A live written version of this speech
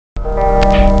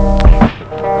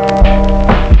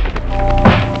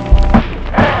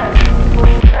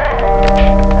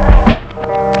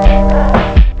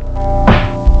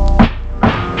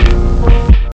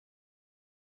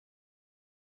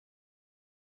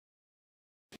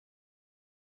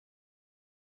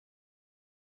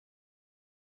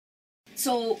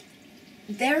So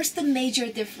there's the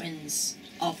major difference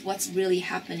of what's really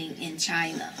happening in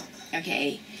China,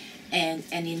 okay, and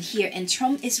in here. And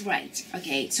Trump is right,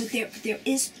 okay. So there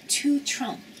is two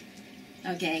Trump,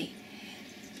 okay.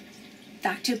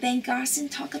 Dr. Ben Garson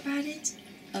talk about it,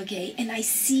 okay, and I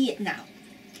see it now.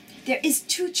 There is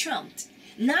two Trump,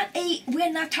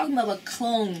 we're not talking about a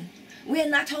clone, we're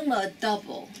not talking about a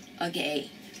double,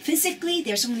 okay. Physically,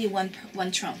 there's only one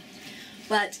Trump.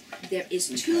 But there is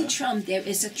two Trump. There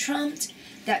is a Trump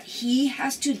that he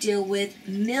has to deal with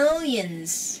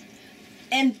millions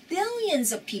and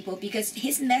billions of people because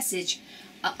his message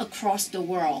across the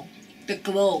world, the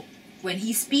globe, when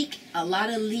he speaks, a lot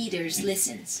of leaders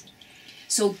listens.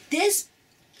 So this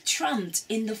Trump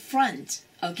in the front,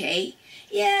 okay,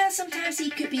 yeah, sometimes he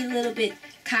could be a little bit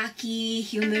cocky,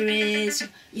 humorous,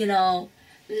 you know.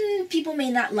 People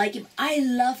may not like him. I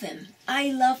love him.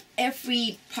 I love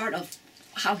every part of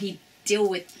how he deal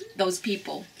with those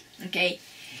people, okay,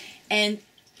 and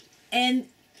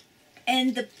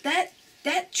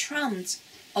that Trump,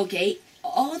 okay,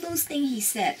 all those things he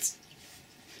said,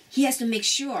 he has to make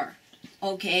sure,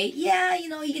 okay, yeah, you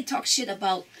know, he can talk shit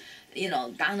about, you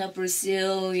know, Donna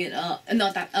Brazil, you know,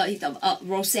 not that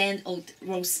Roseanne,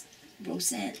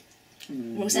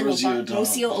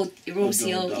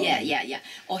 yeah,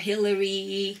 or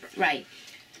Hillary, right.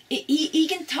 He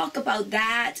can talk about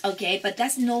that, okay, but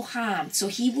that's no harm. So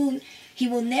he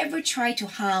will never try to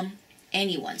harm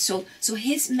anyone. So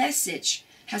his message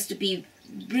has to be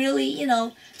really, you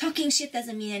know, talking shit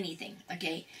doesn't mean anything,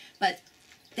 okay. But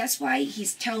that's why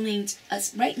he's telling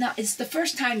us right now. It's the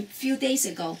first time a few days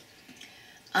ago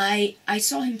I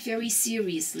saw him very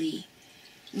seriously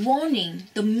warning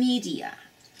the media.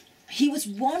 He was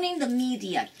warning the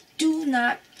media, do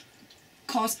not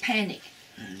cause panic.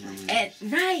 And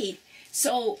right,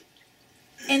 so,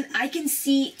 and I can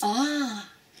see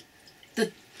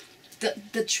the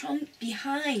Trump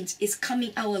behind is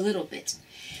coming out a little bit.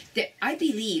 I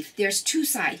believe there's two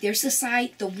sides. There's the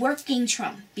side, the working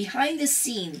Trump behind the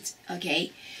scenes.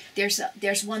 Okay,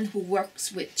 there's one who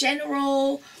works with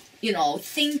general, you know,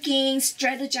 thinking,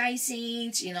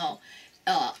 strategizing, you know,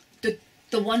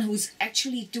 the one who's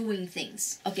actually doing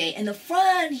things. Okay, and the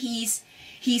front he's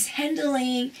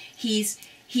handling, he's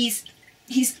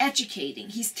educating,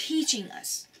 he's teaching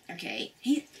us, okay?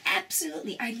 He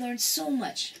absolutely, I learned so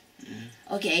much,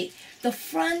 okay? The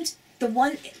front, the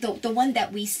one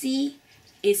that we see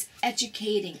is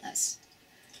educating us.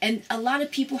 And a lot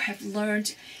of people have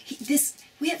learned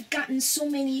we have gotten so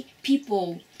many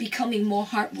people becoming more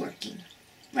hardworking,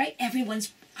 right?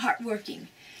 Everyone's hardworking,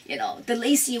 you know, the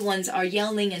lazy ones are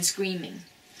yelling and screaming.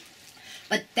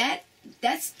 But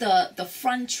that's the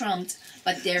front Trump,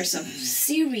 but there's a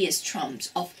serious Trump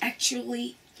of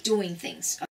actually doing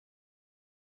things.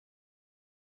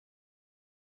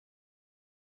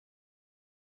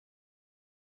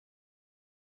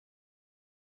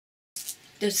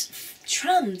 This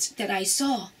Trump that I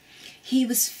saw, he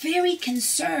was very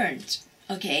concerned,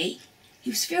 okay? He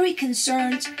was very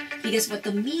concerned because what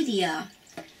the media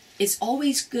is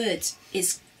always good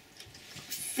is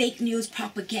fake news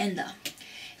propaganda.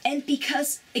 And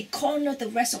because it cornered the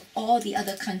rest of all the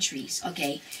other countries,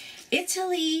 okay?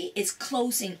 Italy is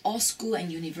closing all school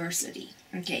and university,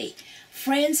 okay?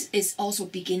 France is also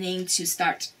beginning to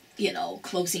start, you know,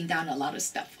 closing down a lot of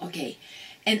stuff, okay?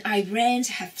 And Iran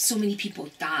have so many people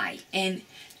die. And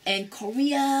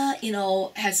Korea, you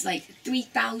know, has like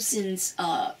 3,000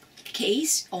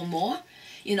 case or more.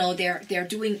 You know, they're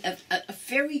doing a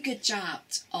very good job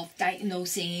of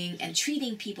diagnosing and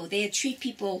treating people. They treat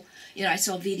people, you know, I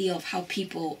saw a video of how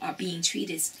people are being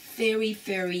treated. It's very,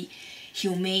 very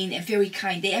humane and very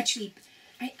kind. They actually,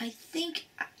 I think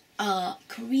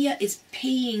Korea is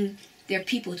paying their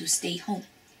people to stay home.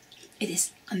 It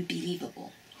is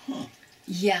unbelievable. Huh.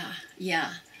 Yeah.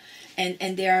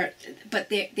 And they are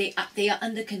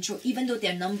under control, even though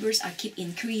their numbers are keep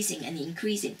increasing and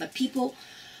increasing. But people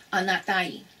are not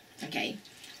dying, okay?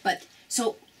 But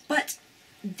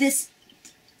this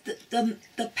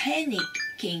the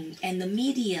panicking and the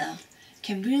media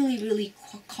can really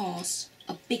cause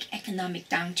a big economic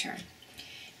downturn.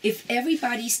 If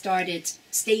everybody started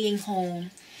staying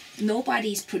home,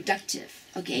 nobody's productive,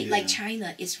 okay? Yeah. Like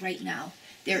China is right now.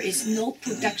 There is no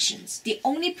productions. The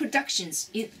only productions,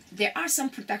 there are some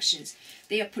productions.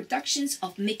 They are productions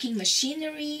of making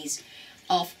machineries,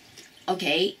 of,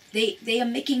 okay, they are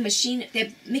making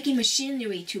they're making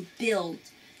machinery to build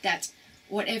that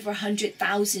whatever hundred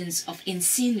thousands of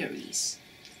incineries.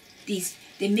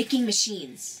 They're making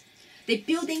machines. They're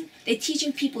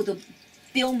teaching people to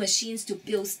build machines to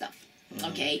build stuff.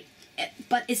 Okay,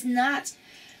 but it's not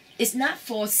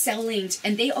for selling,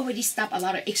 and they already stopped a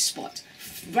lot of export.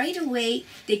 Right away,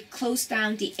 they closed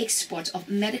down the export of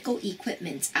medical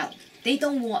equipment out. They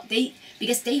don't want,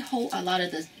 because they hold a lot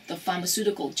of the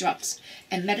pharmaceutical drugs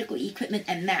and medical equipment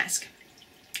and masks.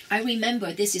 I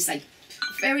remember this is like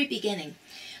very beginning,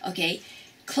 okay,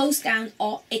 close down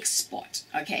all export,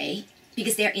 okay,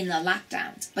 because they're in a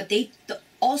lockdown. But they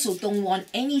also don't want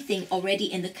anything already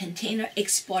in the container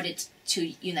exported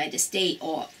to United States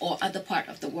or other part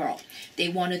of the world. They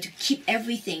wanted to keep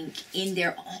everything in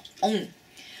their own.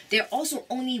 They're also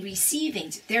only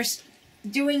receiving,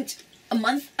 during a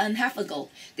month and a half ago,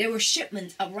 there were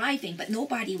shipments arriving, but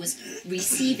nobody was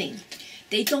receiving.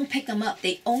 They don't pick them up.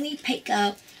 They only pick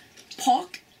up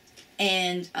pork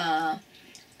and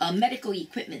medical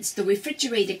equipments. The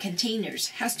refrigerated containers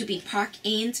has to be parked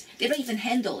in. They don't even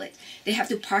handle it. They have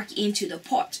to park into the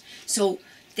port. So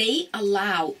they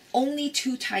allow only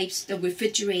two types. The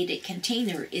refrigerated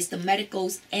container is the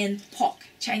medicals and pork.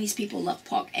 Chinese people love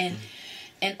pork, and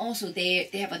also they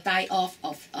have a die-off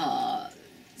of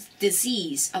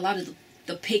disease. A lot of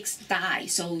the pigs die,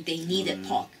 so they needed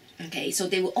pork. Okay, so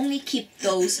they will only keep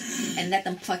those and let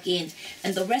them plug in.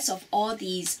 And the rest of all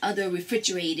these other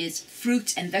refrigerated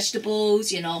fruits and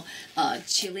vegetables,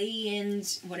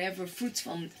 Chileans, whatever fruits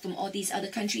from all these other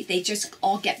countries, they just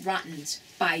all get rotten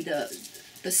by the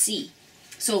sea.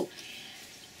 So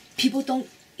people don't,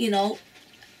 a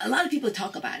lot of people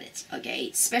talk about it, okay,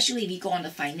 especially if you go on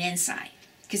the finance side,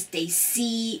 because they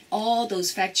see all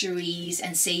those factories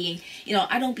and saying,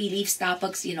 I don't believe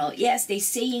Starbucks, yes, they're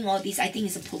saying all these. I think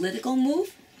it's a political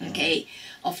move, okay,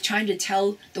 of trying to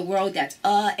tell the world that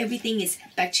everything is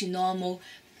back to normal.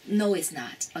 No, it's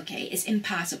not, okay, it's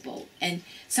impossible. And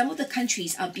some of the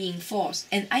countries are being forced.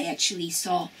 And I actually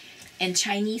saw in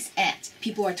Chinese ad,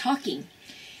 people are talking.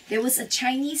 There was a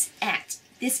Chinese ad.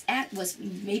 This ad was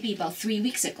maybe about 3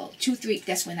 weeks ago, 2-3,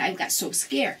 that's when I got so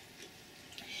scared.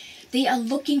 They are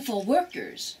looking for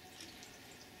workers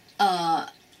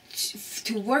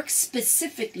to work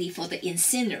specifically for the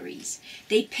incineries.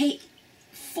 They pay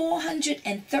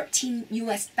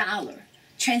 $413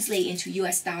 translate into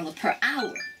US dollar per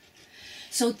hour.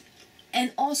 So,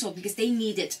 and also because they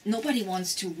need it, nobody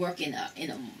wants to work in a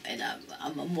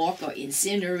morgue or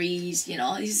incineries.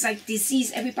 It's like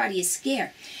disease. Everybody is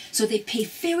scared, so they pay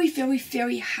very, very,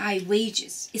 very high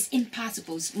wages. It's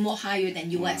impossible. It's more higher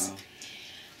than US. Wow.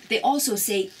 They also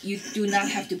say you do not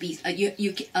have to be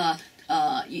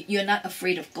you're not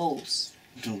afraid of ghosts.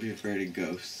 Don't be afraid of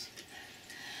ghosts.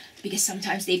 Because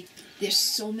sometimes there's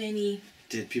so many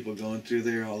dead people going through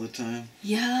there all the time.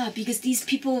 Yeah, because these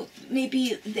people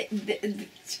maybe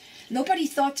nobody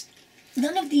thought,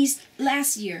 none of these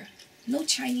last year, no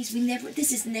Chinese.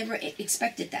 This is never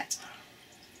expected that.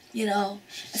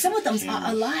 Some of them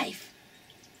are alive.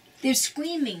 They're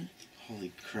screaming.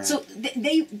 Holy crap. So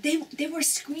they were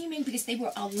screaming because they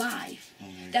were alive. Oh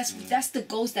that's the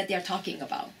ghost that they're talking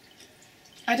about.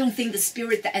 I don't think the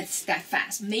spirit that's that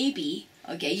fast. Maybe,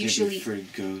 okay, usually for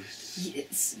ghosts.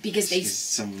 Yes, because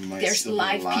there's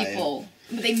live people.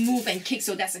 They move and kick,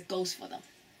 so that's a ghost for them.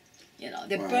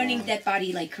 They're burning dead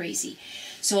body like crazy.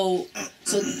 So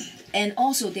and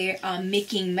also they are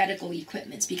making medical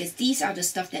equipments because these are the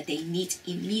stuff that they need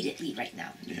immediately right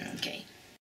now. Yeah. Okay.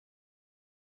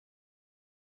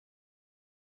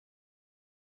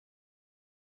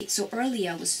 So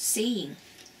earlier I was saying,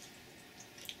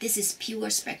 this is pure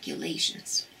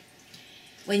speculations.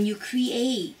 When you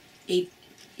create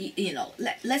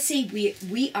let's say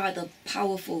we are the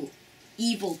powerful,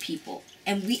 evil people,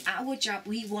 and our job,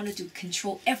 we wanted to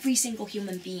control every single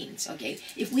human beings. Okay,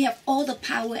 if we have all the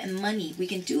power and money, we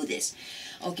can do this.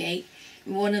 Okay,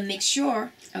 we want to make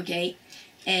sure. Okay,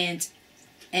 and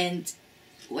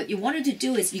what you wanted to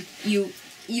do is you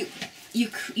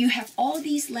have all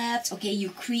these labs. Okay, you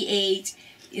create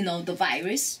the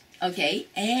virus. Okay,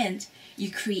 and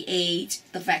you create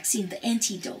the vaccine, the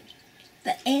antidote.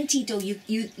 The antidote,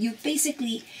 you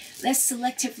basically, less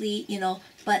selectively,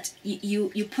 but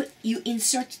you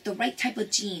insert the right type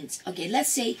of genes. Okay, let's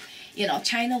say,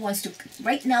 China wants to,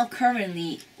 right now,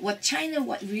 currently, what China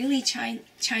what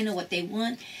they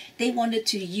wanted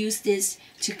to use this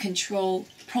to control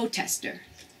protester.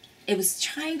 it was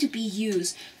trying to be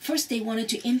used. First, they wanted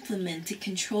to implement to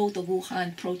control the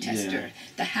Wuhan protester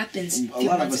that happens. A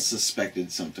lot of us suspected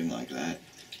something like that.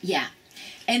 Yeah,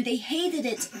 and they hated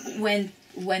it when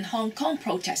Hong Kong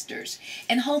protesters,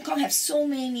 and Hong Kong have so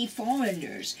many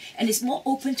foreigners, and it's more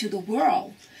open to the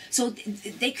world. So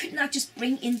they could not just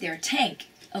bring in their tank.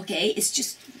 Okay, it's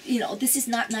just, this is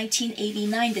not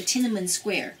 1989, the Tiananmen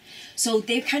Square. So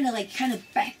they kind of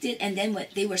backed it, and then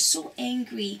they were so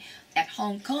angry at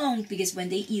Hong Kong because when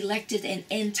they elected an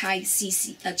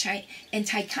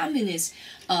anti-communist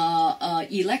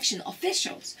election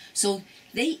officials, so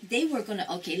they were gonna,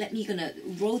 okay, let me gonna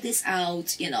roll this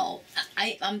out.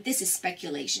 This is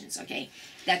speculations, okay,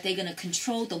 that they're gonna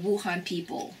control the Wuhan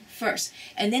people first,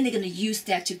 and then they're gonna use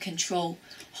that to control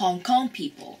Hong Kong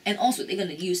people, and also they're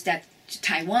gonna use that to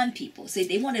Taiwan people. So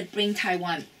they want to bring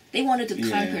Taiwan. They wanted to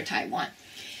conquer Taiwan.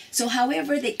 So,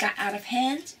 however, they got out of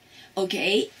hand,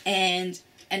 okay, and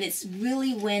it's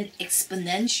really went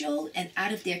exponential and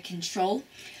out of their control.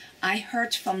 I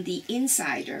heard from the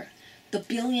insider, the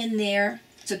billionaire,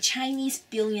 the Chinese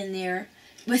billionaire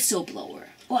whistleblower.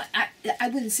 Well, I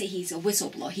wouldn't say he's a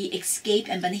whistleblower. He escaped,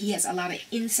 but he has a lot of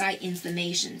inside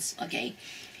informations, okay.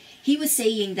 He was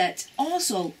saying that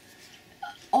also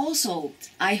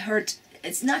I heard,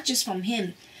 it's not just from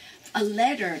him, a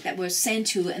letter that was sent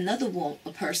to another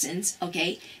person's,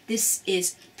 okay. This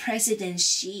is President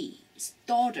Xi's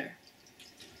daughter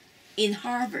in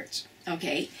Harvard,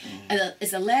 okay.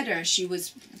 It's a letter she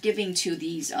was giving to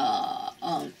these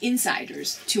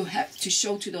insiders to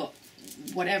show to the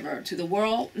to the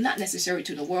world, not necessarily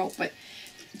to the world, but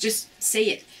just say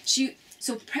it.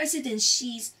 So President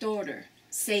Xi's daughter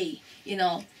say,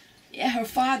 her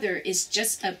father is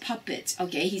just a puppet,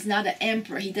 okay? He's not an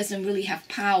emperor. He doesn't really have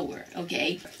power,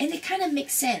 okay? And it kind of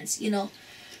makes sense,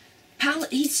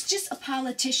 he's just a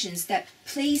politician that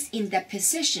plays in that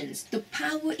positions. The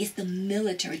power is the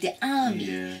military, the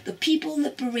army, the people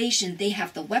liberation. They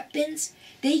have the weapons.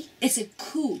 It's a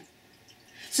coup.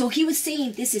 So he was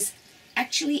saying this is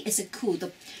actually it's a coup.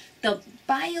 The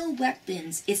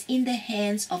bioweapons is in the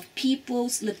hands of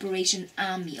People's Liberation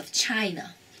Army of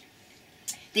China.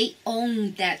 They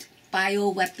own that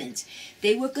bioweapons.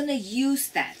 They were gonna use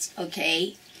that,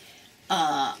 okay,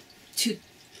 to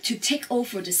take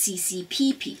over the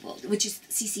CCP people, which is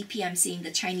CCP. I'm saying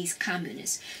the Chinese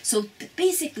communists. So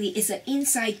basically, it's an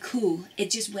inside coup. It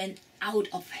just went out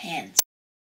of hand.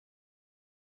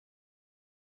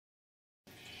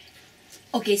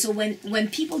 Okay, so when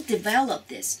people develop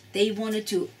this, they wanted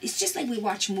to. It's just like we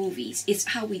watch movies. It's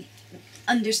how we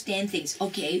understand things.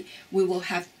 Okay, we will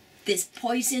have this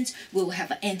poisons, we will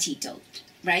have an antidote,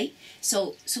 right?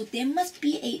 So there must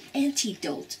be an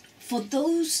antidote for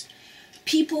those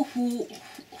people who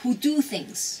do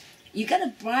things. You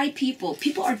gotta bribe people.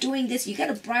 People are doing this. You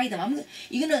gotta bribe them.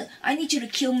 I need you to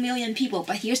kill 1 million people.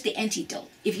 But here's the antidote.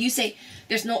 If you say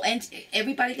there's no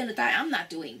everybody gonna die, I'm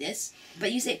not doing this.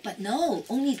 But you say, but no,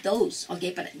 only those. Okay,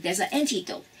 but there's an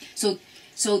antidote. So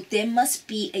there must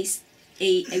be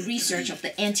a research of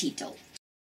the antidote.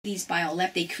 These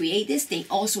biolab, they create this, they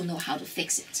also know how to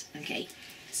fix it, okay?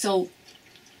 So,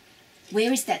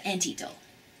 where is that antidote?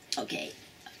 Okay,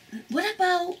 what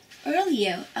about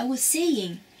earlier, I was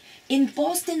saying, in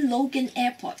Boston Logan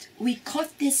Airport, we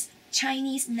caught this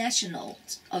Chinese national,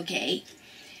 okay,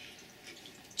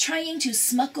 trying to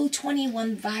smuggle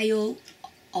 21 vial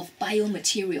of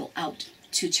biomaterial out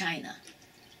to China,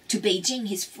 to Beijing.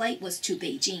 His flight was to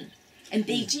Beijing. And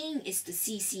Beijing is the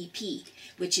CCP,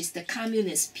 which is the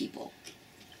communist people.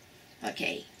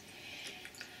 Okay.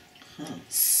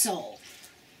 So,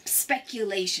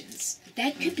 speculations.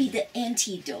 That could be the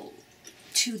antidote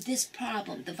to this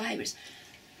problem, the virus.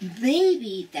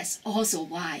 Maybe that's also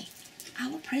why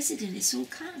our president is so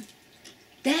calm.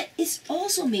 That is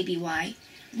also maybe why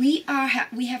we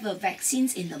have a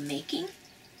vaccines in the making.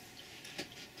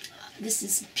 This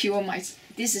is pure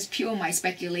my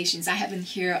speculations. I haven't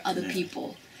heard other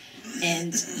people,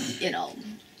 and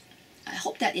I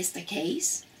hope that is the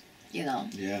case. Yeah.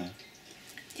 Yeah.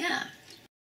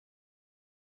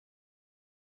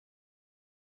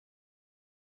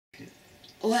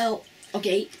 Well,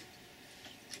 okay.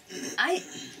 I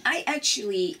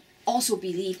actually also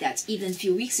believe that even a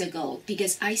few weeks ago,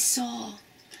 because I saw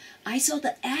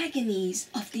the agonies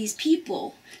of these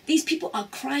people. These people are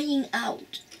crying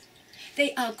out.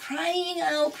 They are crying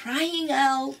out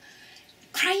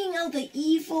the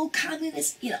evil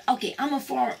communist. Okay,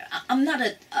 I'm not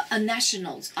a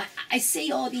nationalist. I say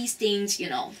all these things,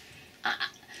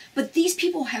 but these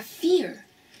people have fear.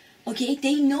 Okay,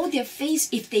 they know their face.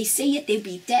 If they say it, they'll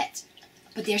be dead.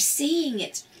 But they're saying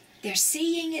it. They're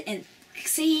saying it, and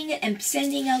saying it and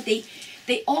sending out,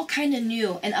 they all kind of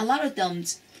knew, and a lot of them,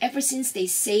 ever since they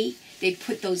say they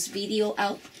put those video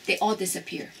out, they all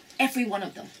disappear. Every one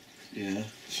of them. Yeah.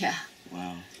 Yeah.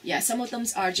 Wow. Yeah. Some of them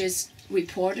are just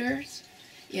reporters.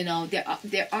 You know, there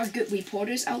are good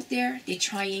reporters out there. They're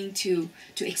trying to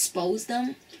expose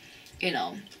them. You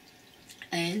know,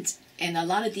 and a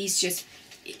lot of these just,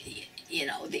 you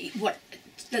know,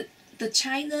 the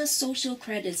China social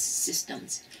credit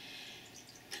systems.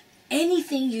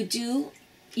 Anything you do,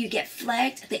 you get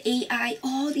flagged. The AI,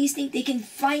 all these things, they can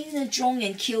find a drone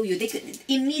and kill you. They could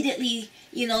immediately,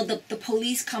 you know, the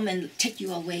police come and take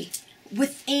you away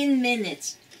within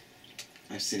minutes.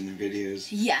 I've seen the videos.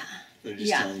 Yeah. They're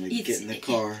just telling me, get in the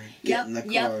car, get in the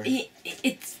car.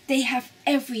 It's they have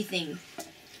everything.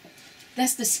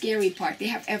 That's the scary part. They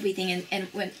have everything, and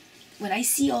when I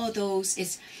see all those,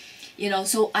 it's, you know,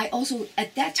 so I also,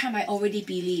 at that time, I already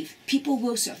believe people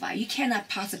will survive. You cannot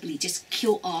possibly just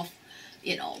kill off,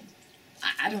 you know,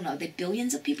 I don't know, the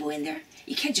billions of people in there.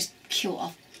 You can't just kill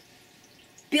off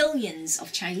billions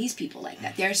of Chinese people like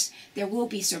that. There will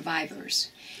be survivors,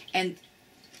 and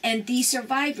these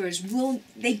survivors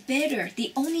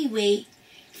the only way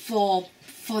for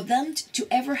them to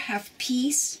ever have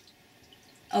peace,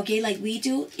 okay, like we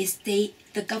do, is the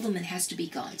government has to be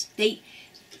gone.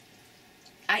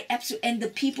 And the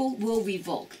people will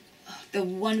revoke. The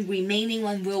one remaining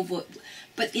one will vote.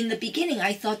 But in the beginning,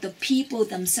 I thought the people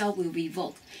themselves will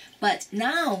revoke. But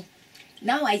now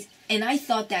I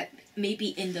thought that maybe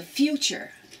in the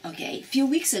future, okay, a few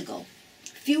weeks ago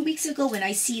when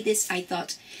I see this, I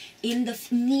thought in the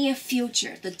near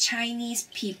future, the Chinese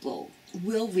people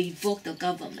will revoke the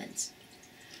government.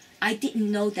 I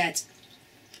didn't know that,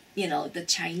 you know, the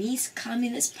Chinese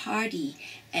Communist Party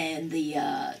and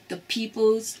the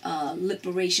People's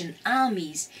Liberation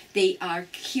Armies, they are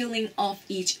killing off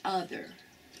each other.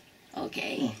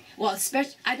 Okay. Well,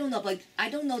 I don't know, but I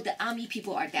don't know the army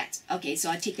people are that. Okay, so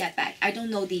I take that back. I don't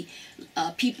know the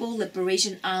People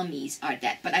Liberation Armies are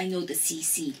that, but I know the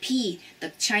CCP, the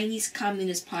Chinese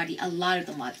Communist Party, a lot of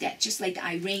them are dead, just like the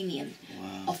Iranian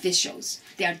officials.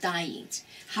 They are dying.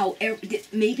 However,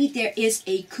 maybe there is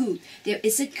a coup. There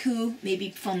is a coup, maybe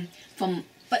from,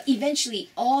 but eventually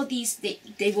all these,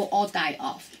 they will all die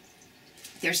off.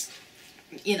 There's,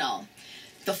 you know,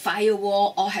 the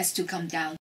firewall all has to come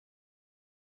down.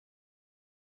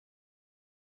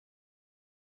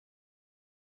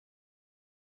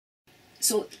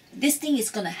 So this thing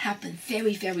is gonna happen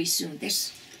very, very soon.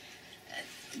 There's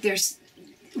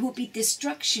will be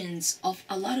destructions of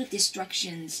a lot of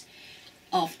destructions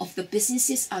of the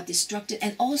businesses are destructed,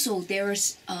 and also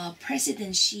there's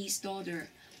President Xi's daughter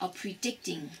are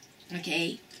predicting,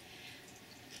 okay,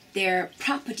 their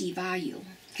property value,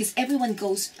 because everyone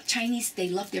goes Chinese, they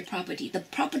love their property. The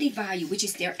property value, which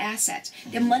is their asset,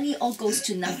 their money all goes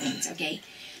to nothing. Okay.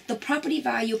 The property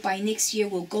value by next year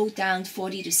will go down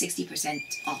 40 to 60%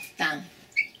 off down.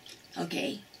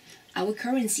 Okay, our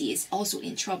currency is also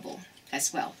in trouble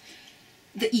as well.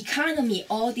 The economy,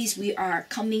 all these, we are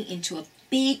coming into a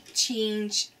big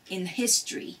change in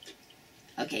history.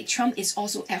 Okay, Trump is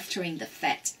also aftering the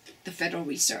Fed, the Federal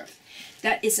Reserve.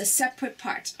 That is a separate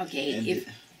part. Okay,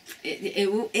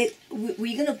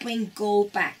 we're gonna bring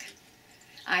gold back.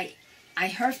 I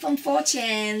heard from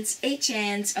 4chans,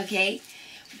 8chans. Okay.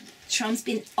 Trump's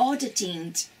been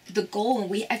auditing the gold, and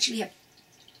we actually have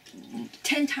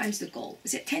 10 times the gold.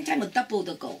 Is it 10 times or double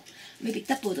the gold? Maybe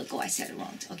double the gold, I said it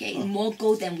wrong. Okay, more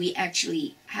gold than we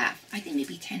actually have. I think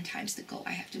maybe 10 times the gold.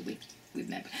 I have to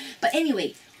remember. But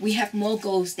anyway, we have more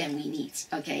gold than we need.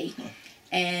 Okay,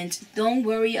 and don't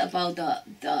worry about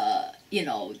the you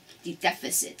know, the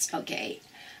deficits. Okay,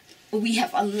 we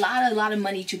have a lot of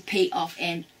money to pay off,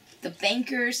 and the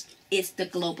bankers is the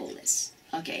globalists.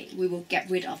 Okay, we will get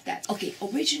rid of that. Okay,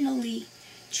 originally,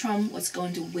 Trump was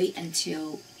going to wait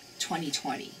until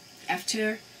 2020.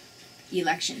 After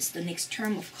elections, the next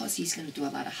term, of course, he's going to do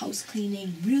a lot of house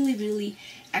cleaning, really,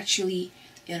 actually,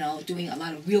 you know, doing a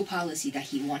lot of real policy that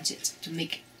he wanted to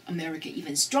make America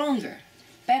even stronger,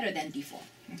 better than before,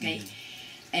 okay?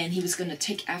 And he was going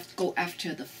to go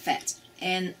after the Fed.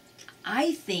 And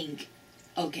I think,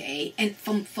 okay, and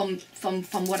from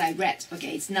what I read,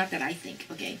 okay, it's not that I think,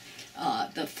 okay,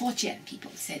 the 4chan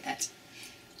people said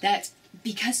that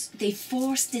because they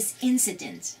forced this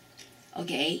incident,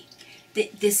 okay,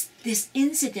 this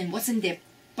incident wasn't there,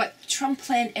 but Trump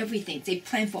planned everything. They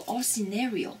planned for all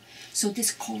scenario. So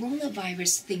this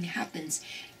coronavirus thing happens,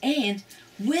 and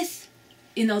with,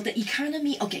 you know, the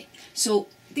economy. Okay, so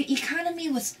the economy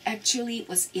was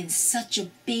in such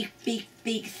a big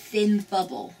thin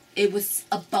bubble. it was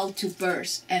about to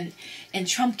burst, and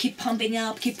Trump keep pumping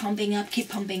up,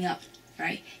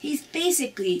 right? He's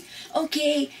basically,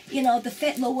 okay, the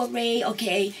Fed lower rate,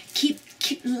 okay, keep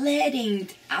letting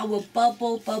our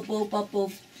bubble,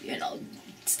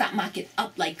 stock market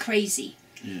up like crazy.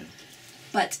 Yeah.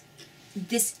 But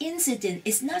this incident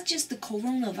is not just the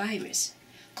coronavirus.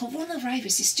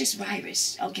 Coronavirus is just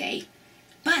virus, okay?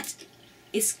 But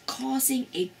it's causing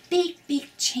a big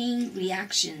chain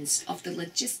reactions of the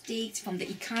logistics from the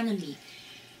economy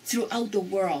throughout the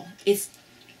world. It's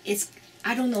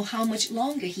I don't know how much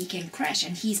longer he can crash,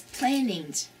 and he's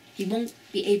planning he won't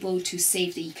be able to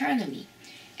save the economy,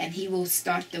 and he will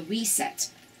start the reset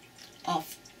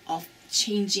of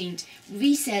changing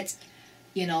reset,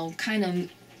 kind of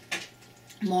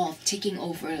more of taking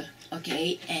over,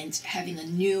 okay, and having a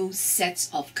new set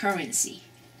of currency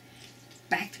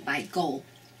backed by gold,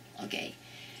 okay.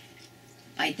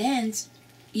 By then,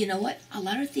 you know what? A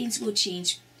lot of things will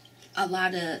change. A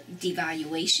lot of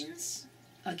devaluations,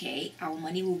 okay. Our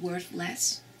money will worth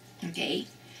less, okay.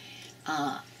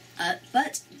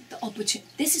 But the opportunity.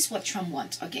 This is what Trump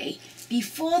wants, okay.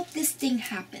 Before this thing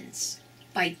happens,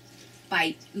 by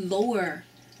lower,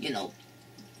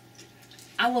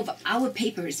 our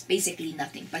paper is basically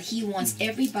nothing, but he wants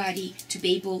everybody to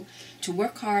be able to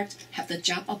work hard, have the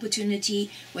job opportunity.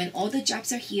 When all the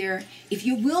jobs are here, if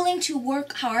you're willing to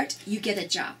work hard, you get a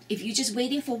job. If you're just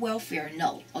waiting for welfare,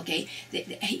 no, okay.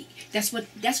 That's what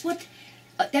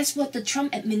the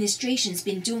Trump administration's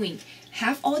been doing.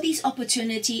 Have all these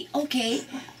opportunity, okay,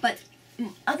 but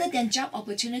other than job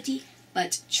opportunity,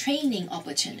 but training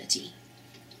opportunity,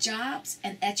 jobs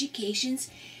and educations.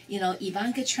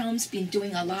 Ivanka Trump's been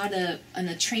doing a lot of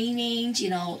training,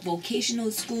 vocational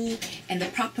school and the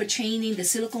proper training, the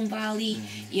Silicon Valley,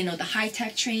 the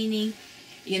high-tech training.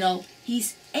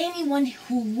 He's anyone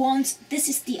who wants, this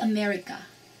is the America.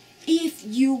 If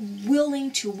you're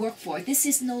willing to work for it, this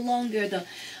is no longer the,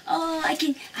 I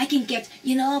can get,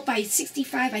 by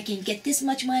 65, I can get this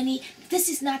much money. This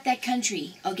is not that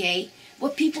country, okay?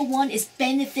 What people want is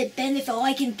benefit. Oh,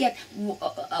 I can get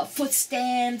food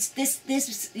stamps, this,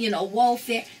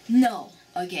 welfare. No,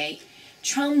 okay?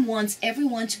 Trump wants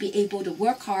everyone to be able to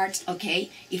work hard,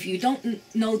 okay? If you don't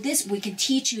know this, we can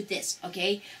teach you this,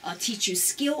 okay? Teach you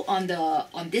skill on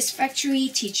this factory,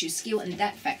 teach you skill in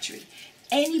that factory.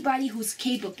 Anybody who's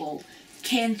capable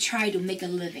can try to make a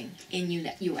living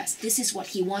in U.S. This is what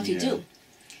he wants to do,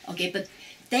 okay? But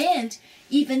then,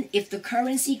 even if the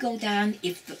currency go down,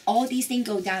 if all these things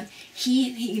go down,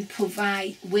 he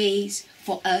provide ways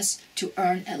for us to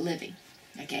earn a living,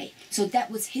 okay? So that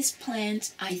was his plan.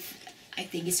 I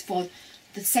think it's for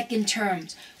the second term,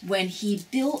 when he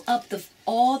built up the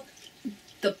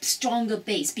stronger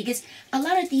base, because a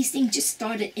lot of these things just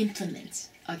started implement,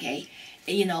 okay?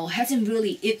 Hasn't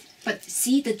really but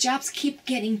see, the jobs keep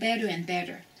getting better and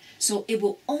better. So it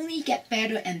will only get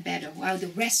better and better, while the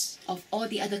rest of all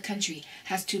the other country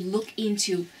has to look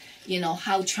into,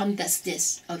 how Trump does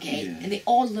this, okay? Yeah. And they're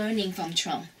all learning from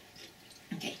Trump,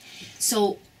 okay?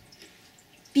 So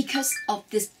because of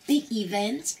this big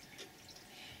event,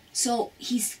 so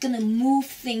he's gonna move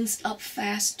things up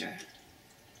faster,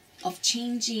 of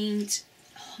changing,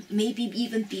 maybe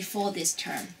even before this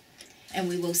term, and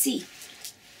we will see.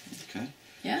 Okay.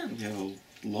 Yeah. We have a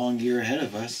long year ahead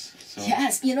of us. So.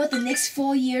 Yes, the next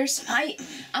 4 years,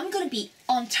 I'm going to be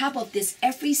on top of this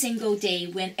every single day.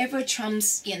 Whenever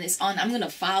Trump's is on, I'm going to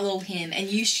follow him, and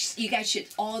you guys should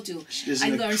all do. She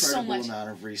learned so much.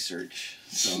 Amount of research.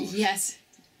 So yes.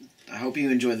 I hope you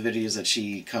enjoy the videos that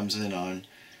she comes in on,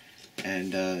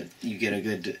 and you get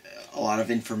a lot of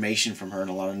information from her and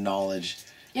a lot of knowledge.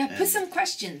 Yeah, put some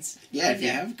questions. Yeah, if you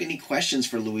have any questions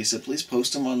for Louisa, please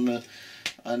post them on the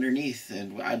underneath,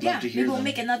 and I'd love to hear them. Maybe we'll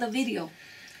make another video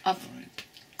of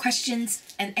questions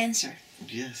and answer.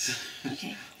 Yes.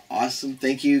 Okay. Awesome.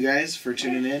 Thank you guys for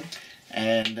tuning in,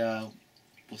 and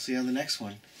we'll see you on the next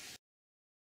one.